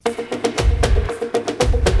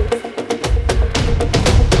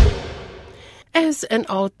As in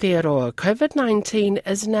Aotearoa, COVID-19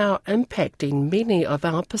 is now impacting many of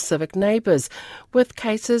our Pacific neighbours, with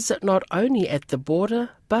cases not only at the border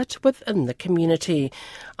but within the community.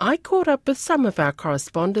 I caught up with some of our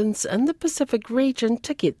correspondents in the Pacific region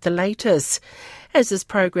to get the latest. As this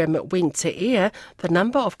program went to air, the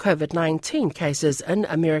number of COVID-19 cases in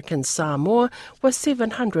American Samoa was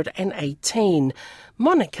 718.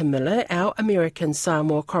 Monica Miller, our American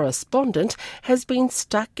Samoa correspondent, has been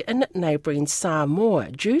stuck in neighbouring Samoa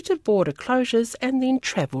due to border closures and then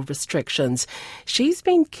travel restrictions. She's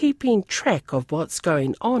been keeping track of what's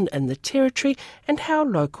going on in the territory and how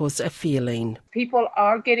locals are feeling. People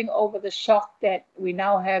are getting over the shock that we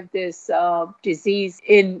now have this disease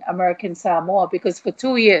in American Samoa, because for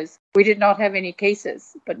 2 years we did not have any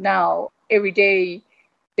cases, but now every day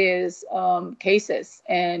there's cases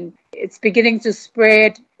and it's beginning to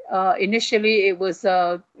spread. Initially it was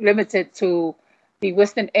limited to the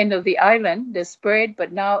western end of the island, the spread,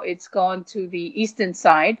 but now it's gone to the eastern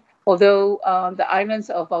side. Although the islands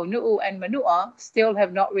of Vaunuu and Manua still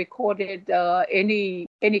have not recorded any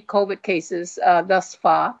COVID cases thus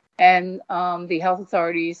far, and the health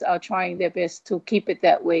authorities are trying their best to keep it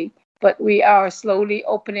that way. But we are slowly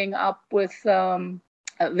opening up with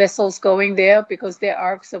vessels going there, because there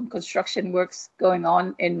are some construction works going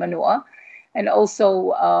on in Manua, and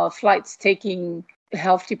also flights taking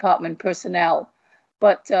health department personnel.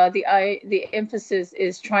 But the emphasis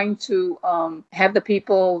is trying to have the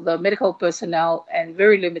people, the medical personnel and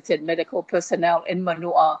very limited medical personnel in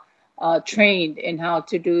Manua trained in how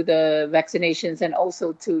to do the vaccinations and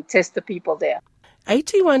also to test the people there.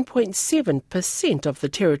 81.7% of the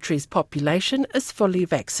territory's population is fully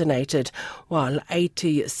vaccinated, while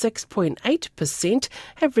 86.8%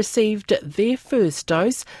 have received their first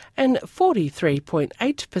dose and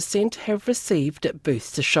 43.8% have received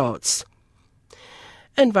booster shots.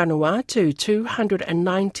 In Vanuatu,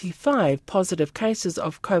 295 positive cases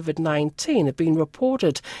of COVID-19 have been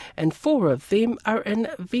reported, and 4 of them are in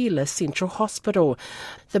Vila Central Hospital.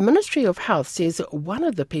 The Ministry of Health says one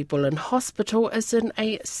of the people in hospital is in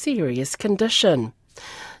a serious condition.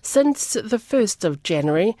 Since the 1st of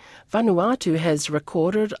January, Vanuatu has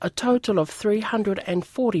recorded a total of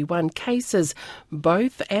 341 cases,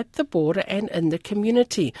 both at the border and in the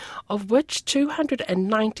community, of which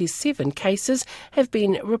 297 cases have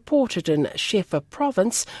been reported in Shefa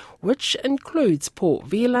Province, which includes Port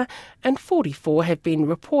Vila, and 44 have been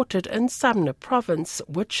reported in Sumner Province,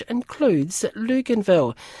 which includes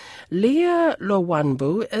Luganville. Leah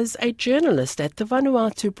Lowanbu is a journalist at the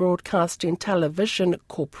Vanuatu Broadcasting Television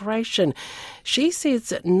Corporation. She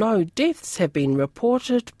says no deaths have been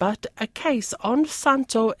reported, but a case on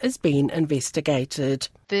Santo is being investigated.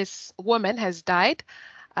 This woman has died,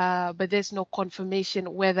 but there's no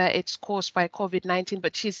confirmation whether it's caused by COVID-19,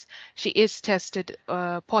 but she is tested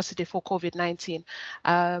positive for COVID-19.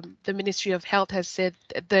 The Ministry of Health has said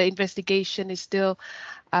the investigation is still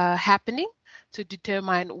happening to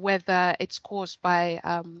determine whether it's caused by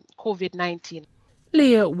COVID-19.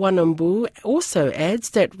 Leah Wanambu also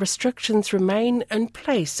adds that restrictions remain in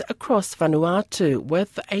place across Vanuatu,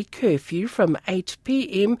 with a curfew from 8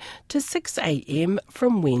 p.m. to 6 a.m.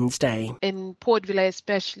 from Wednesday. In Port Vila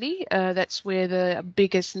especially, that's where the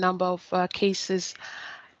biggest number of cases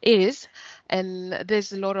is, and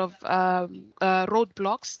there's a lot of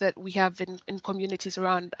roadblocks that we have in communities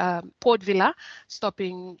around Port Vila,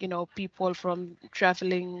 stopping people from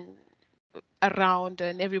traveling around,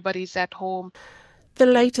 and everybody's at home. The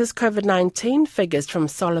latest COVID-19 figures from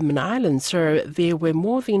Solomon Islands show there were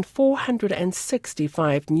more than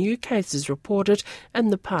 465 new cases reported in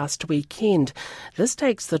the past weekend. This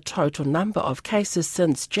takes the total number of cases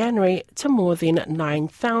since January to more than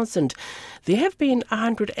 9,000. There have been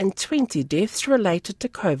 120 deaths related to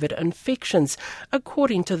COVID infections,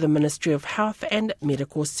 according to the Ministry of Health and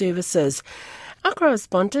Medical Services. Our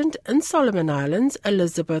correspondent in Solomon Islands,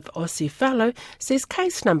 Elizabeth Osifalo, says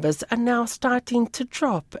case numbers are now starting to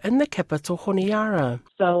drop in the capital, Honiara.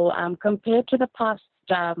 So compared to the past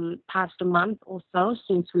month or so,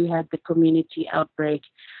 since we had the community outbreak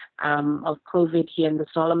of COVID here in the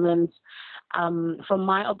Solomons, from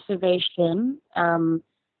my observation,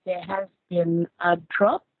 there has been a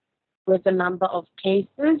drop with the number of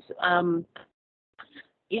cases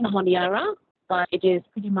in Honiara, but it is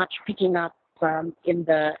pretty much picking up in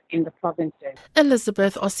the provinces.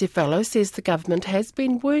 Elizabeth Osifalo says the government has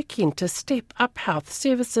been working to step up health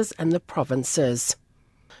services in the provinces.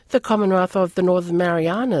 The Commonwealth of the Northern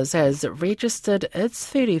Marianas has registered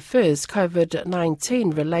its 31st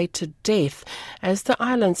COVID-19 related death as the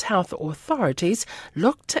island's health authorities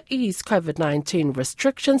look to ease COVID-19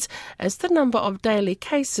 restrictions as the number of daily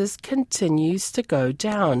cases continues to go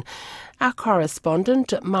down. Our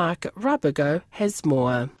correspondent Mark Rabago has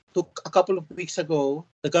more. A couple of weeks ago,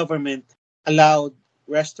 the government allowed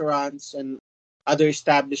restaurants and other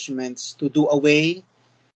establishments to do away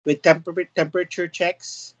with temperature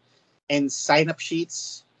checks and sign-up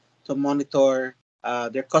sheets to monitor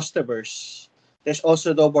their customers. There's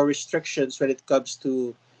also no more restrictions when it comes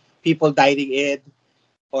to people dining in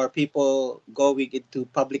or people going into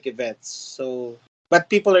public events. But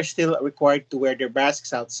people are still required to wear their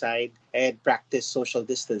masks outside and practice social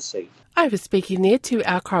distancing. I was speaking there to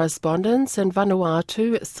our correspondents in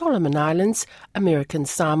Vanuatu, Solomon Islands, American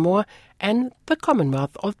Samoa, and the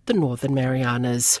Commonwealth of the Northern Marianas.